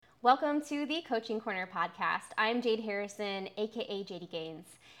Welcome to the Coaching Corner podcast. I'm Jade Harrison, aka JD Gaines.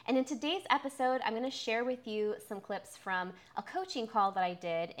 And in today's episode, I'm going to share with you some clips from a coaching call that I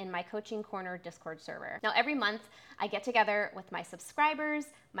did in my Coaching Corner Discord server. Now, every month, I get together with my subscribers,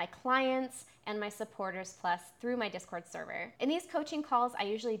 my clients, and my supporters plus through my Discord server. In these coaching calls, I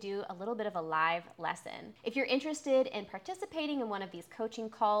usually do a little bit of a live lesson. If you're interested in participating in one of these coaching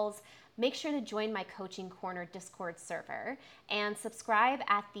calls, make sure to join my Coaching Corner Discord server and subscribe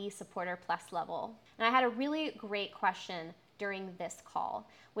at the Supporter Plus level. And I had a really great question during this call,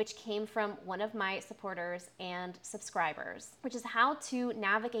 which came from one of my supporters and subscribers, which is how to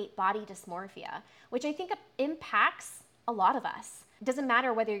navigate body dysmorphia, which I think impacts a lot of us. It doesn't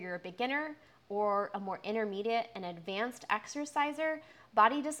matter whether you're a beginner or a more intermediate and advanced exerciser,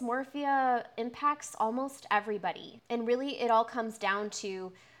 body dysmorphia impacts almost everybody. And really, it all comes down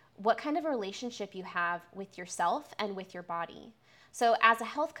to what kind of a relationship you have with yourself and with your body. So as a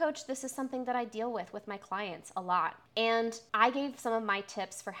health coach, this is something that I deal with my clients a lot. And I gave some of my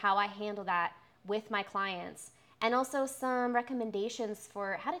tips for how I handle that with my clients, and also some recommendations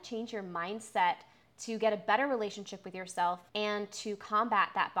for how to change your mindset to get a better relationship with yourself and to combat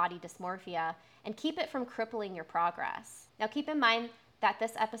that body dysmorphia and keep it from crippling your progress. Now, keep in mind that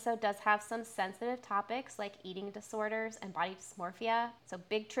this episode does have some sensitive topics like eating disorders and body dysmorphia, so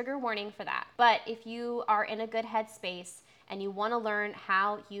big trigger warning for that. But if you are in a good headspace and you want to learn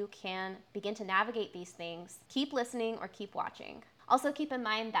how you can begin to navigate these things, keep listening or keep watching. Also keep in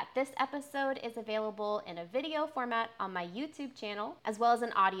mind that this episode is available in a video format on my YouTube channel, as well as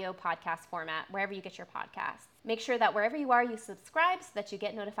an audio podcast format, wherever you get your podcasts. Make sure that wherever you are, you subscribe so that you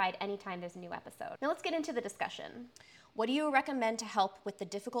get notified anytime there's a new episode. Now let's get into the discussion. What do you recommend to help with the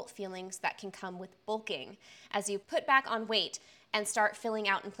difficult feelings that can come with bulking as you put back on weight and start filling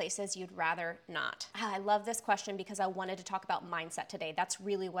out in places you'd rather not? I love this question because I wanted to talk about mindset today. That's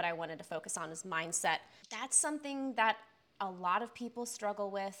really what I wanted to focus on, is mindset. That's something that a lot of people struggle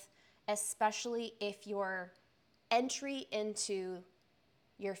with, especially if your entry into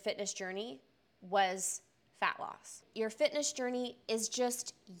your fitness journey was fat loss. Your fitness journey is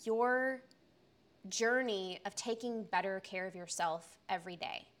just your journey of taking better care of yourself every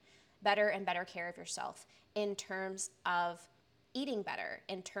day. Better and better care of yourself in terms of eating better,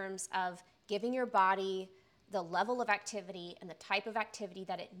 in terms of giving your body the level of activity and the type of activity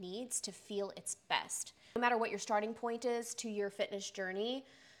that it needs to feel its best. No matter what your starting point is to your fitness journey,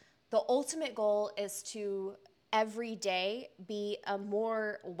 the ultimate goal is to every day be a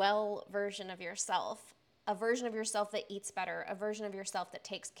more well version of yourself, a version of yourself that eats better, a version of yourself that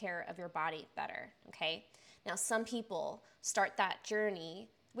takes care of your body better, okay? Now, some people start that journey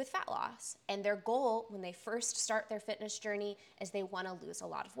with fat loss, and their goal when they first start their fitness journey is they want to lose a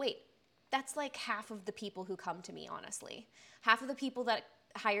lot of weight. That's like half of the people who come to me, honestly. Half of the people that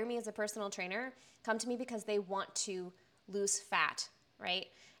hire me as a personal trainer come to me because they want to lose fat, right?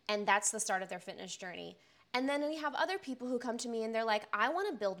 And that's the start of their fitness journey. And then we have other people who come to me and they're like, I want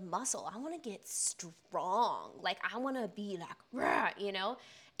to build muscle. I want to get strong. Like, I want to be like, rah, you know?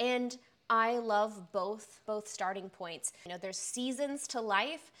 And I love both starting points. You know, there's seasons to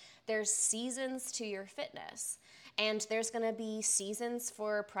life. There's seasons to your fitness. And there's going to be seasons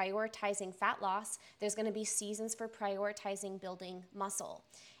for prioritizing fat loss. There's going to be seasons for prioritizing building muscle.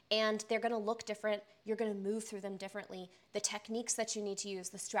 And they're going to look different. You're going to move through them differently. The techniques that you need to use,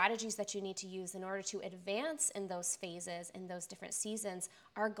 the strategies that you need to use in order to advance in those phases, in those different seasons,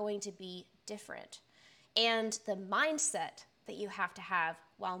 are going to be different. And the mindset that you have to have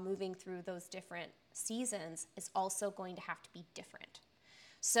while moving through those different seasons is also going to have to be different.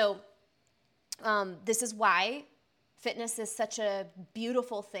 So this is why fitness is such a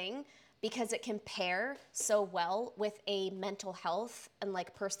beautiful thing, because it can pair so well with a mental health and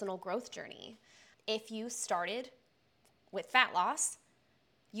like personal growth journey. If you started with fat loss,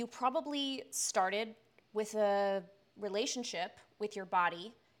 you probably started with a relationship with your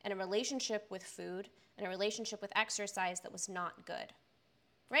body and a relationship with food and a relationship with exercise that was not good,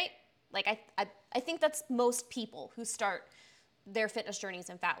 right? Like I think that's most people who start their fitness journeys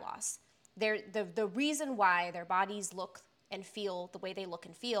in fat loss. The reason why their bodies look and feel the way they look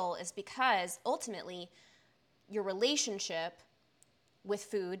and feel is because ultimately your relationship with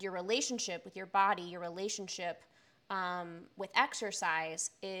food, your relationship with your body, your relationship with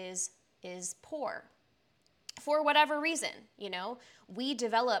exercise is poor for whatever reason. You know, we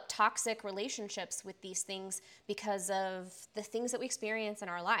develop toxic relationships with these things because of the things that we experience in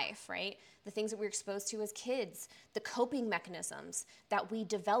our life, right? The things that we're exposed to as kids, the coping mechanisms that we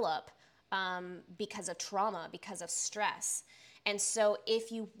develop because of trauma, because of stress. And so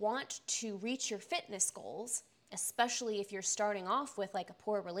if you want to reach your fitness goals, especially if you're starting off with like a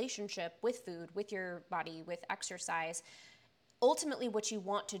poor relationship with food, with your body, with exercise. Ultimately, what you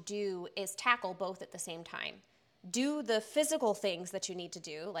want to do is tackle both at the same time. Do the physical things that you need to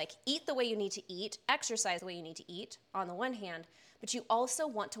do, like eat the way you need to eat, exercise the way you need to eat on the one hand, but you also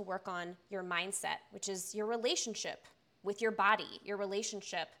want to work on your mindset, which is your relationship with your body, your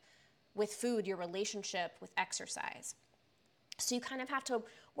relationship with food, your relationship with exercise. So you kind of have to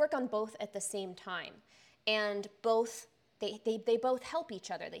work on both at the same time. And both, they both help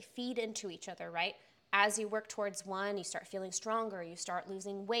each other. They feed into each other, right? As you work towards one, you start feeling stronger, you start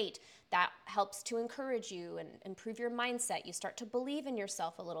losing weight. That helps to encourage you and improve your mindset. You start to believe in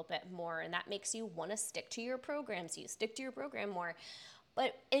yourself a little bit more, and that makes you want to stick to your program. So you stick to your program more.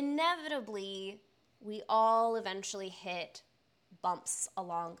 But inevitably, we all eventually hit bumps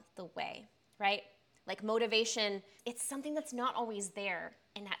along the way, right? Like motivation, it's something that's not always there,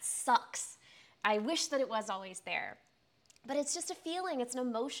 and that sucks. I wish that it was always there. But it's just a feeling, it's an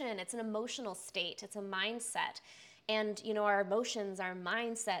emotion, it's an emotional state, it's a mindset. And our emotions, our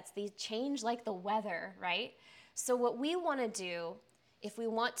mindsets, these change like the weather, right? So what we want to do, if we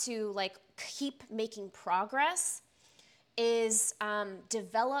want to like keep making progress, is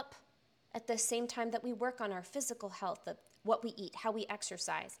develop at the same time that we work on our physical health, what we eat, how we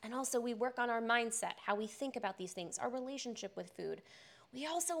exercise, and also we work on our mindset, how we think about these things, our relationship with food. We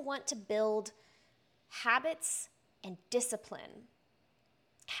also want to build habits and discipline.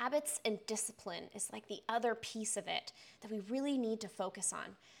 Habits and discipline is like the other piece of it that we really need to focus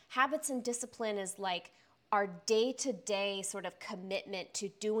on. Habits and discipline is like our day-to-day sort of commitment to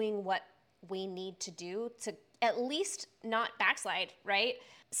doing what we need to do to at least not backslide, right?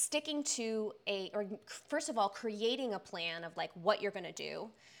 Sticking to or first of all, creating a plan of like what you're gonna do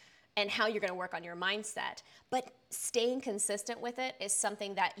and how you're gonna work on your mindset. But staying consistent with it is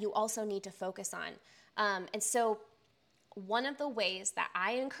something that you also need to focus on. And so one of the ways that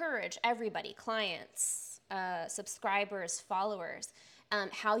I encourage everybody, clients, subscribers, followers,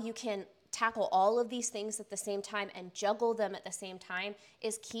 how you can tackle all of these things at the same time and juggle them at the same time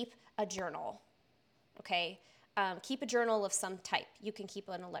is keep a journal, okay? Keep a journal of some type. You can keep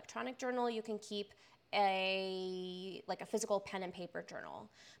an electronic journal, you can keep a physical pen and paper journal.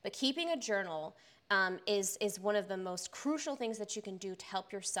 But keeping a journal is one of the most crucial things that you can do to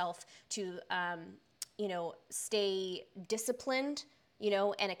help yourself to stay disciplined,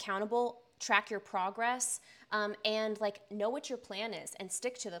 and accountable, track your progress, and like know what your plan is and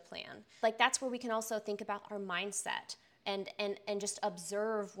stick to the plan. Like that's where we can also think about our mindset and just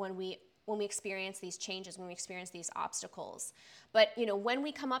observe when we experience these changes, when we experience these obstacles. But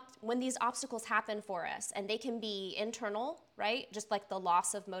when these obstacles happen for us, and they can be internal, right? Just like the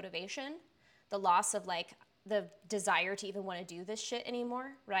loss of motivation, the loss of like the desire to even want to do this shit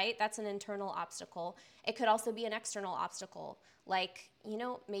anymore, right? That's an internal obstacle. It could also be an external obstacle. Like,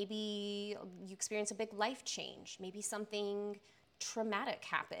 maybe you experience a big life change. Maybe something traumatic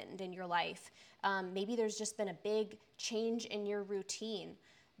happened in your life. Maybe there's just been a big change in your routine.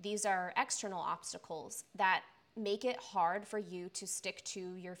 These are external obstacles that make it hard for you to stick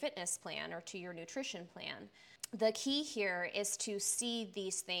to your fitness plan or to your nutrition plan. The key here is to see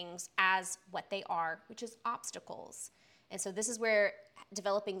these things as what they are, which is obstacles. And so this is where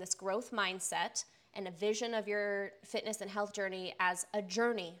developing this growth mindset and a vision of your fitness and health journey as a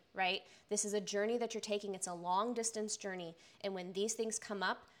journey, right? This is a journey that you're taking. It's a long distance journey. And when these things come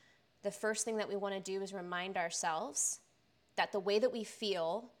up, the first thing that we want to do is remind ourselves that the way that we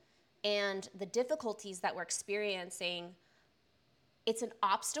feel and the difficulties that we're experiencing, it's an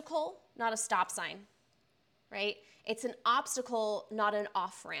obstacle, not a stop sign. Right? It's an obstacle, not an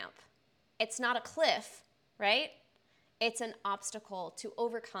off-ramp. It's not a cliff, right? It's an obstacle to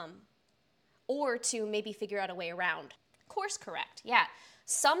overcome or to maybe figure out a way around. Course correct, yeah.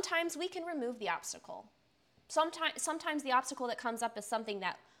 Sometimes we can remove the obstacle. Sometimes the obstacle that comes up is something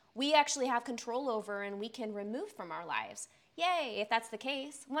that we actually have control over and we can remove from our lives. Yay, if that's the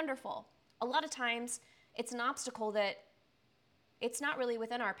case, wonderful. A lot of times it's an obstacle that it's not really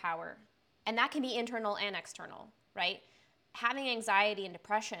within our power. And that can be internal and external, right? Having anxiety and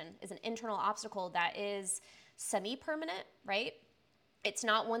depression is an internal obstacle that is semi-permanent, right? It's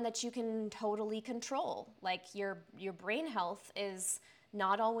not one that you can totally control. Like your brain health is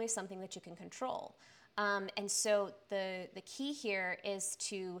not always something that you can control. And so the key here is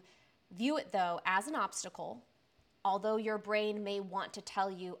to view it though as an obstacle. Although your brain may want to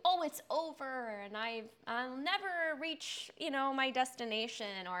tell you, oh, it's over and I'll never reach, my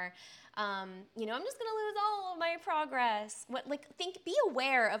destination, or, I'm just going to lose all of my progress. Be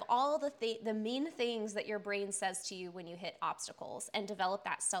aware of all the mean things that your brain says to you when you hit obstacles and develop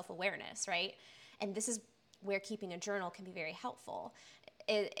that self-awareness, right? And this is where keeping a journal can be very helpful.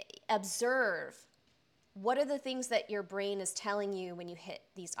 Observe, what are the things that your brain is telling you when you hit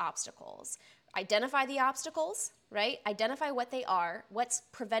these obstacles? Identify the obstacles, right? Identify what they are, what's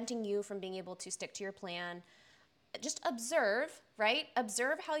preventing you from being able to stick to your plan. Just observe, right?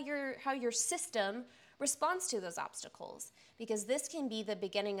 Observe how your system responds to those obstacles, because this can be the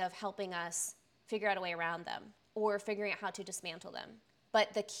beginning of helping us figure out a way around them or figuring out how to dismantle them.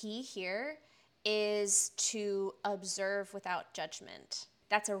 But the key here is to observe without judgment.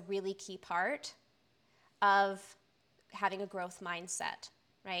 That's a really key part of having a growth mindset,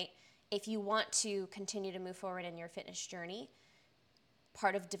 right? If you want to continue to move forward in your fitness journey,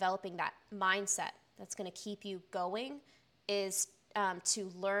 part of developing that mindset that's going to keep you going is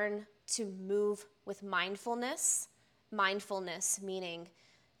to learn to move with mindfulness. Mindfulness meaning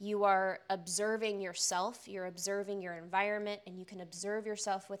you are observing yourself, you're observing your environment, and you can observe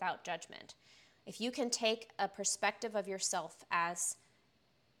yourself without judgment. If you can take a perspective of yourself as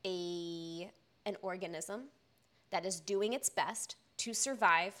an organism that is doing its best to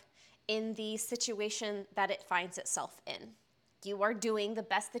survive in the situation that it finds itself in. You are doing the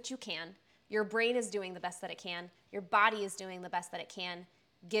best that you can. Your brain is doing the best that it can. Your body is doing the best that it can,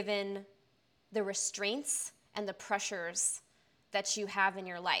 given the restraints and the pressures that you have in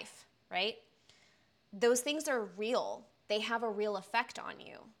your life, right? Those things are real. They have a real effect on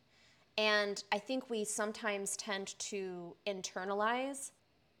you. And I think we sometimes tend to internalize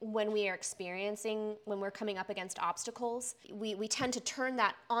when we are when we're coming up against obstacles, we tend to turn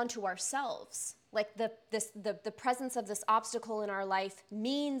that onto ourselves. Like the presence of this obstacle in our life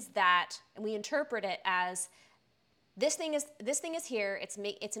means that, and we interpret it as, this thing is here, it's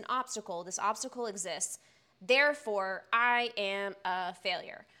an obstacle, this obstacle exists, therefore I am a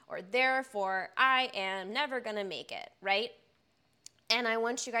failure, or therefore I am never gonna make it, right? And I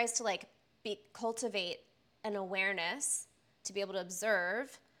want you guys to cultivate an awareness to be able to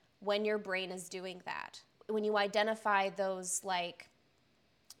observe when your brain is doing that. When you identify those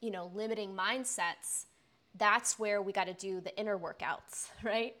limiting mindsets, that's where we got to do the inner workouts,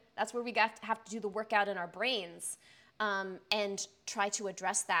 right? That's where we have to do the workout in our brains, and try to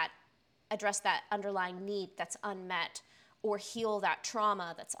address that underlying need that's unmet, or heal that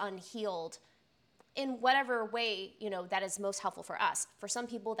trauma that's unhealed in whatever way, that is most helpful for us. For some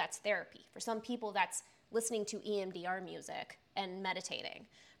people, that's therapy. For some people, that's listening to EMDR music and meditating.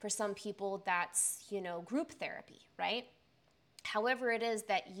 For some people, that's, group therapy, right? However it is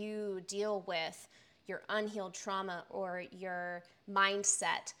that you deal with your unhealed trauma or your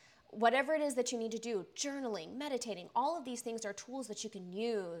mindset, whatever it is that you need to do, journaling, meditating, all of these things are tools that you can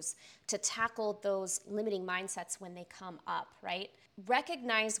use to tackle those limiting mindsets when they come up, right?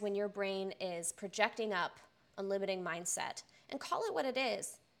 Recognize when your brain is projecting up a limiting mindset and call it what it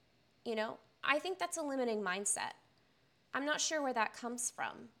is. I think that's a limiting mindset. I'm not sure where that comes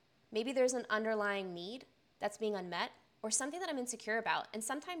from. Maybe there's an underlying need that's being unmet, or something that I'm insecure about. And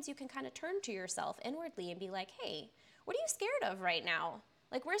sometimes you can kind of turn to yourself inwardly and be like, hey, what are you scared of right now?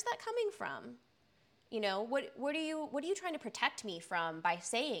 Where's that coming from? What are you trying to protect me from by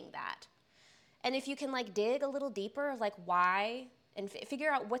saying that? And if you can dig a little deeper of why, and figure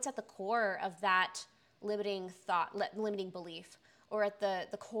out what's at the core of that limiting thought, limiting belief, or at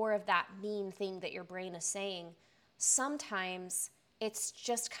the core of that mean thing that your brain is saying, sometimes it's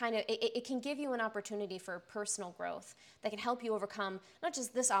just it can give you an opportunity for personal growth that can help you overcome not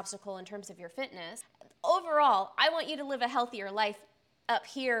just this obstacle in terms of your fitness. Overall, I want you to live a healthier life up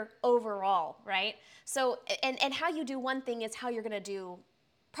here overall, right? So, and how you do one thing is how you're gonna do,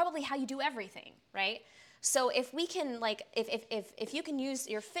 probably how you do everything, right? So if we can if you can use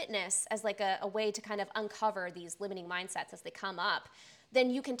your fitness as a way to kind of uncover these limiting mindsets as they come up, then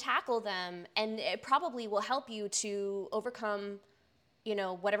you can tackle them, and it probably will help you to overcome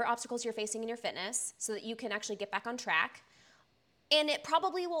whatever obstacles you're facing in your fitness so that you can actually get back on track. And it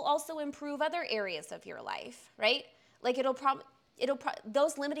probably will also improve other areas of your life, right?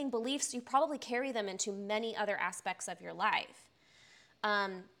 Those limiting beliefs, you probably carry them into many other aspects of your life.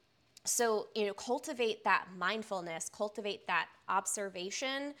 So, cultivate that mindfulness, cultivate that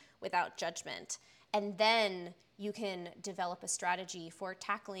observation without judgment. And then you can develop a strategy for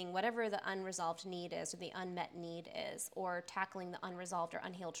tackling whatever the unresolved need is, or the unmet need is, or tackling the unresolved or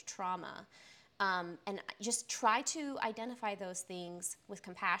unhealed trauma. And just try to identify those things with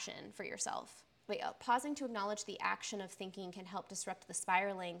compassion for yourself. Pausing to acknowledge the action of thinking can help disrupt the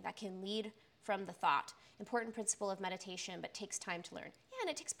spiraling that can lead from the thought. Important principle of meditation, but takes time to learn. Yeah, and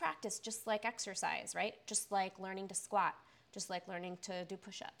it takes practice, just like exercise, right? Just like learning to squat, just like learning to do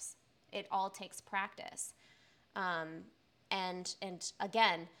push-ups. It all takes practice. And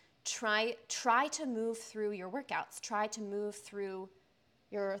again, try to move through your workouts. Try to move through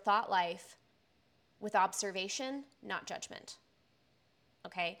your thought life with observation, not judgment.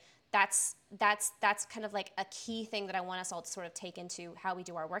 Okay? That's kind of like a key thing that I want us all to sort of take into how we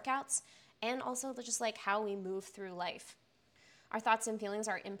do our workouts, and also just like how we move through life. Our thoughts and feelings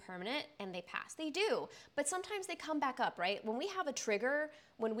are impermanent and they pass. They do, but sometimes they come back up, right? When we have a trigger,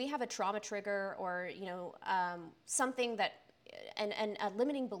 when we have a trauma trigger, or something that, and a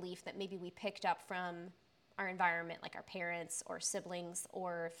limiting belief that maybe we picked up from our environment, like our parents or siblings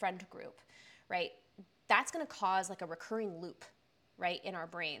or friend group, right? That's going to cause like a recurring loop, right, in our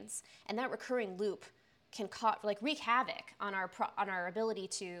brains, and that recurring loop can wreak havoc on our ability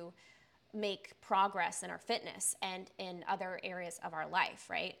to make progress in our fitness and in other areas of our life,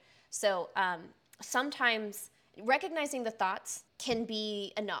 right? So sometimes recognizing the thoughts can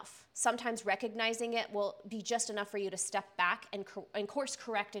be enough. Sometimes recognizing it will be just enough for you to step back and course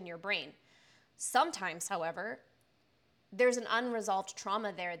correct in your brain. Sometimes, however, there's an unresolved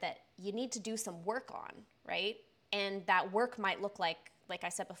trauma there that you need to do some work on, right? And that work might look like I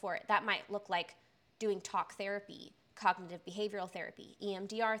said before, that might look like doing talk therapy, cognitive behavioral therapy,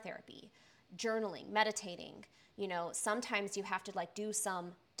 EMDR therapy, journaling, meditating. Sometimes you have to like do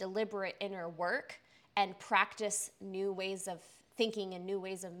some deliberate inner work and practice new ways of thinking and new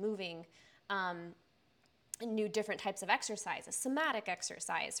ways of moving, new different types of exercises, somatic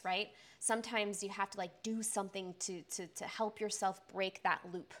exercise, right? Sometimes you have to like do something to help yourself break that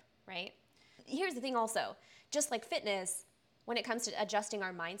loop, right? Here's the thing also, just like fitness, when it comes to adjusting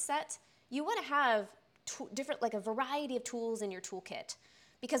our mindset, you want to have like a variety of tools in your toolkit,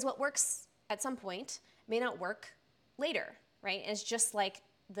 because what works at some point may not work later, right? It's just like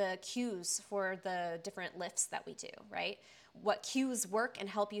the cues for the different lifts that we do, right? What cues work and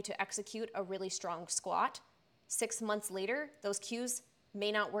help you to execute a really strong squat, 6 months later, those cues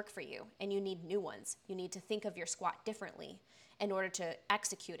may not work for you and you need new ones. You need to think of your squat differently in order to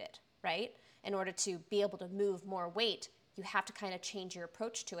execute it, right? In order to be able to move more weight, you have to kind of change your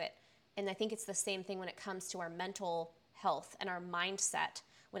approach to it. And I think it's the same thing when it comes to our mental health and our mindset,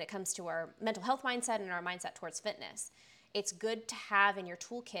 when it comes to our mental health mindset and our mindset towards fitness. It's good to have in your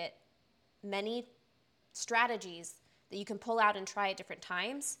toolkit many strategies that you can pull out and try at different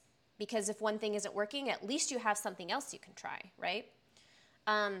times, because if one thing isn't working, at least you have something else you can try, right?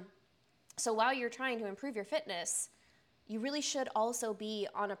 So while you're trying to improve your fitness, you really should also be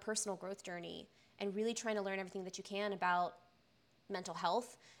on a personal growth journey and really trying to learn everything that you can about mental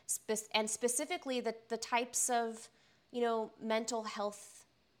health, and specifically the types of, mental health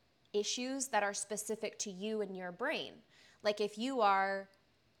issues that are specific to you and your brain. Like if you are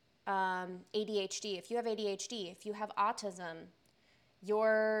ADHD, if you have ADHD, if you have autism,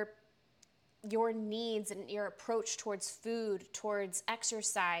 your needs and your approach towards food, towards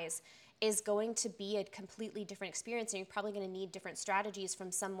exercise is going to be a completely different experience, and you're probably going to need different strategies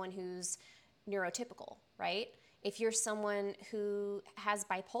from someone who's neurotypical, right? If you're someone who has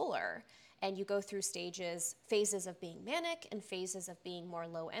bipolar and you go through phases of being manic and phases of being more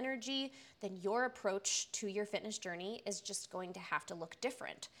low energy, then your approach to your fitness journey is just going to have to look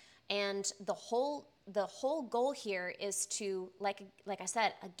different. And the whole goal here is to, like I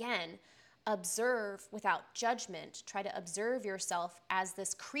said, again, observe without judgment. Try to observe yourself as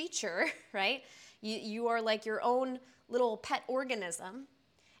this creature, right? You are like your own little pet organism,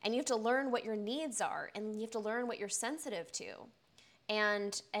 and you have to learn what your needs are, and you have to learn what you're sensitive to,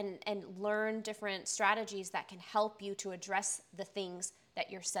 and learn different strategies that can help you to address the things that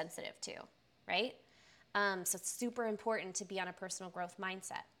you're sensitive to, right? So it's super important to be on a personal growth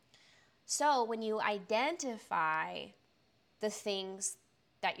mindset. So when you identify the things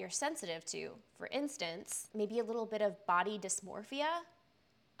that you're sensitive to, for instance, maybe a little bit of body dysmorphia,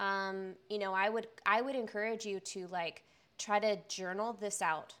 I would encourage you to like try to journal this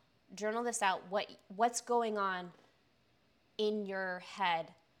out. Journal this out, what's going on in your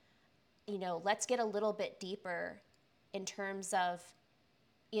head. Let's get a little bit deeper in terms of,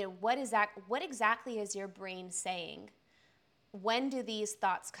 what exactly is your brain saying? When do these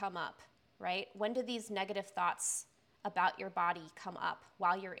thoughts come up, right? When do these negative thoughts about your body come up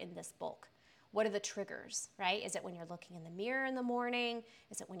while you're in this bulk? What are the triggers, right? Is it when you're looking in the mirror in the morning?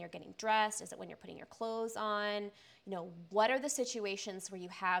 Is it when you're getting dressed? Is it when you're putting your clothes on? What are the situations where you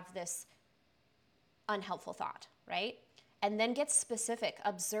have this unhelpful thought, right? And then get specific.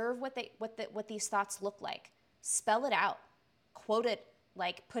 Observe what these thoughts look like. Spell it out. Quote it,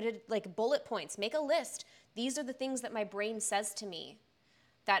 like put it like bullet points. Make a list. These are the things that my brain says to me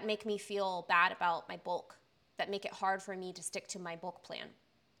that make me feel bad about my bulk, that make it hard for me to stick to my bulk plan.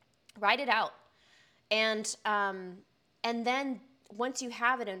 Write it out. And then once you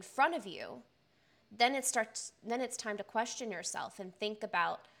have it in front of you, then it's time to question yourself and think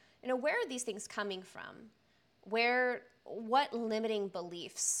about, where are these things coming from? What limiting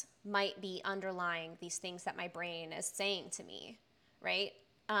beliefs might be underlying these things that my brain is saying to me, right?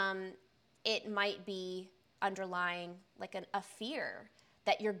 It might be underlying like a fear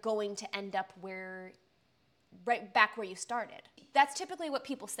that you're going to end up right back where you started. That's typically what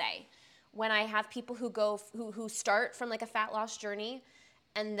people say when I have people who start from like a fat loss journey,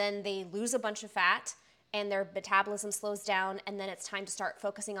 and then they lose a bunch of fat and their metabolism slows down, and then it's time to start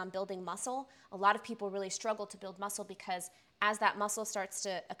focusing on building muscle. A lot of people really struggle to build muscle because as that muscle starts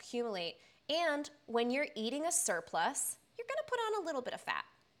to accumulate, and when you're eating a surplus, you're gonna put on a little bit of fat.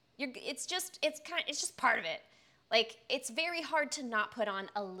 It's just part of it. Like, it's very hard to not put on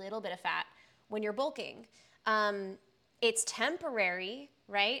a little bit of fat when you're bulking. It's temporary,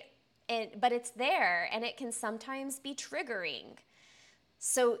 right? But it's there, and it can sometimes be triggering.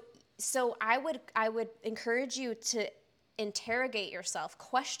 So I would encourage you to interrogate yourself,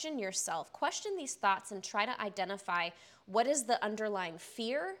 question these thoughts, and try to identify what is the underlying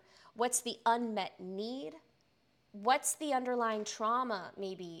fear, what's the unmet need, what's the underlying trauma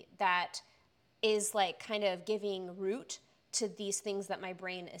maybe that is like kind of giving root to these things that my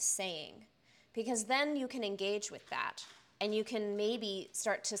brain is saying. Because then you can engage with that, and you can maybe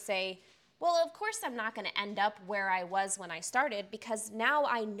start to say, well, of course I'm not going to end up where I was when I started, because now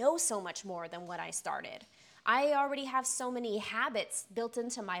I know so much more than when I started. I already have so many habits built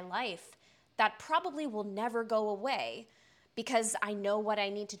into my life that probably will never go away, because I know what I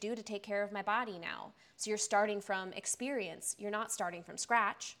need to do to take care of my body now. So you're starting from experience. You're not starting from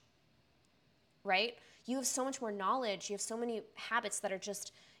scratch, right? You have so much more knowledge. You have so many habits that are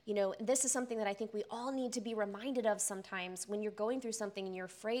just, this is something that I think we all need to be reminded of sometimes when you're going through something and you're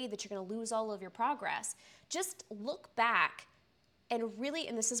afraid that you're going to lose all of your progress. Just look back and really,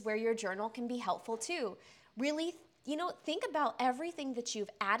 and this is where your journal can be helpful too, really, think about everything that you've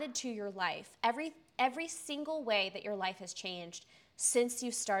added to your life, every single way that your life has changed since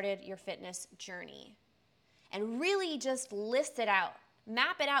you started your fitness journey. And really just list it out,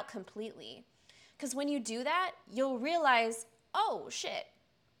 map it out completely. Because when you do that, you'll realize, oh shit,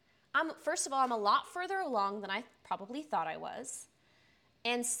 first of all, I'm a lot further along than I probably thought I was.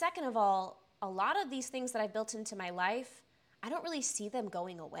 And second of all, a lot of these things that I've built into my life, I don't really see them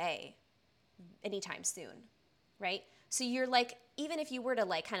going away anytime soon, right? So you're like, even if you were to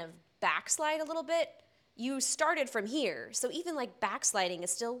like kind of backslide a little bit, you started from here. So even like backsliding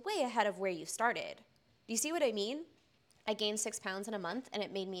is still way ahead of where you started. Do you see what I mean? I gained 6 pounds in a month, and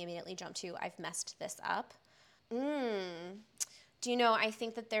it made me immediately jump to, I've messed this up. Do you know, I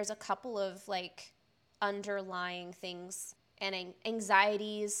think that there's a couple of like underlying things and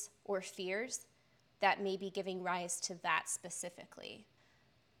anxieties or fears that may be giving rise to that specifically.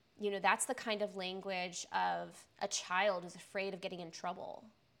 That's the kind of language of a child who's afraid of getting in trouble,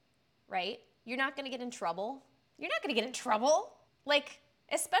 right? You're not going to get in trouble. You're not going to get in trouble. Like,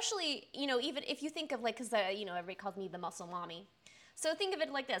 especially, even if you think of like, because, everybody calls me the muscle mommy. So think of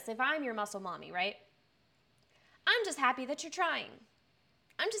it like this. If I'm your muscle mommy, right? I'm just happy that you're trying.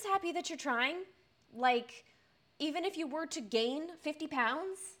 Like, even if you were to gain 50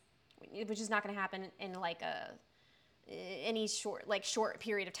 pounds, which is not going to happen in like any short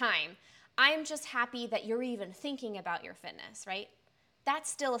period of time, I'm just happy that you're even thinking about your fitness, right? That's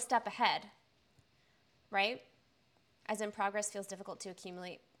still a step ahead, right? As in, progress feels difficult to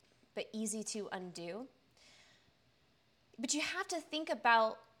accumulate, but easy to undo. But you have to think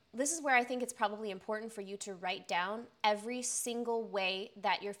about, this is where I think it's probably important for you to write down every single way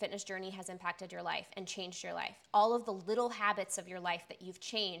that your fitness journey has impacted your life and changed your life. All of the little habits of your life that you've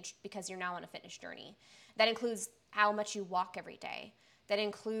changed because you're now on a fitness journey. That includes how much you walk every day. That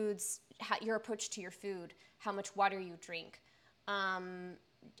includes your approach to your food, how much water you drink,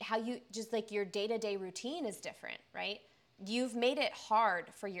 how you just like your day-to-day routine is different, right? You've made it hard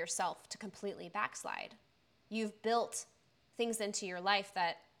for yourself to completely backslide. You've built things into your life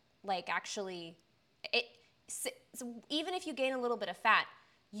that like actually, so even if you gain a little bit of fat,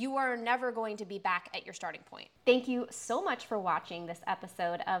 you are never going to be back at your starting point. Thank you so much for watching this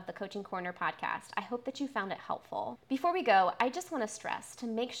episode of the Coaching Corner podcast. I hope that you found it helpful. Before we go, I just want to stress to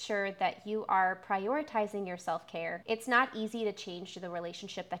make sure that you are prioritizing your self-care. It's not easy to change the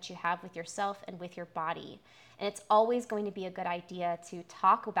relationship that you have with yourself and with your body. And it's always going to be a good idea to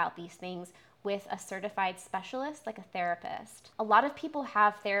talk about these things with a certified specialist like a therapist. A lot of people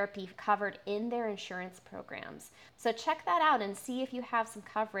have therapy covered in their insurance programs. So check that out and see if you have some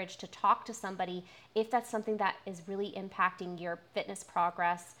coverage to talk to somebody if that's something that is really impacting your fitness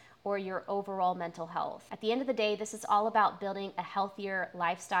progress or your overall mental health. At the end of the day, this is all about building a healthier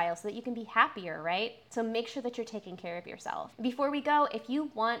lifestyle so that you can be happier, right? So make sure that you're taking care of yourself. Before we go, if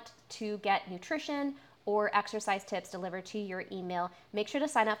you want to get nutrition or exercise tips delivered to your email, make sure to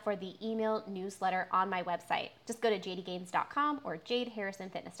sign up for the email newsletter on my website. Just go to jdgaines.com or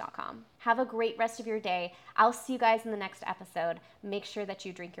jadeharrisonfitness.com. Have a great rest of your day. I'll see you guys in the next episode. Make sure that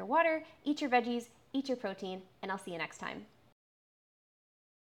you drink your water, eat your veggies, eat your protein, and I'll see you next time.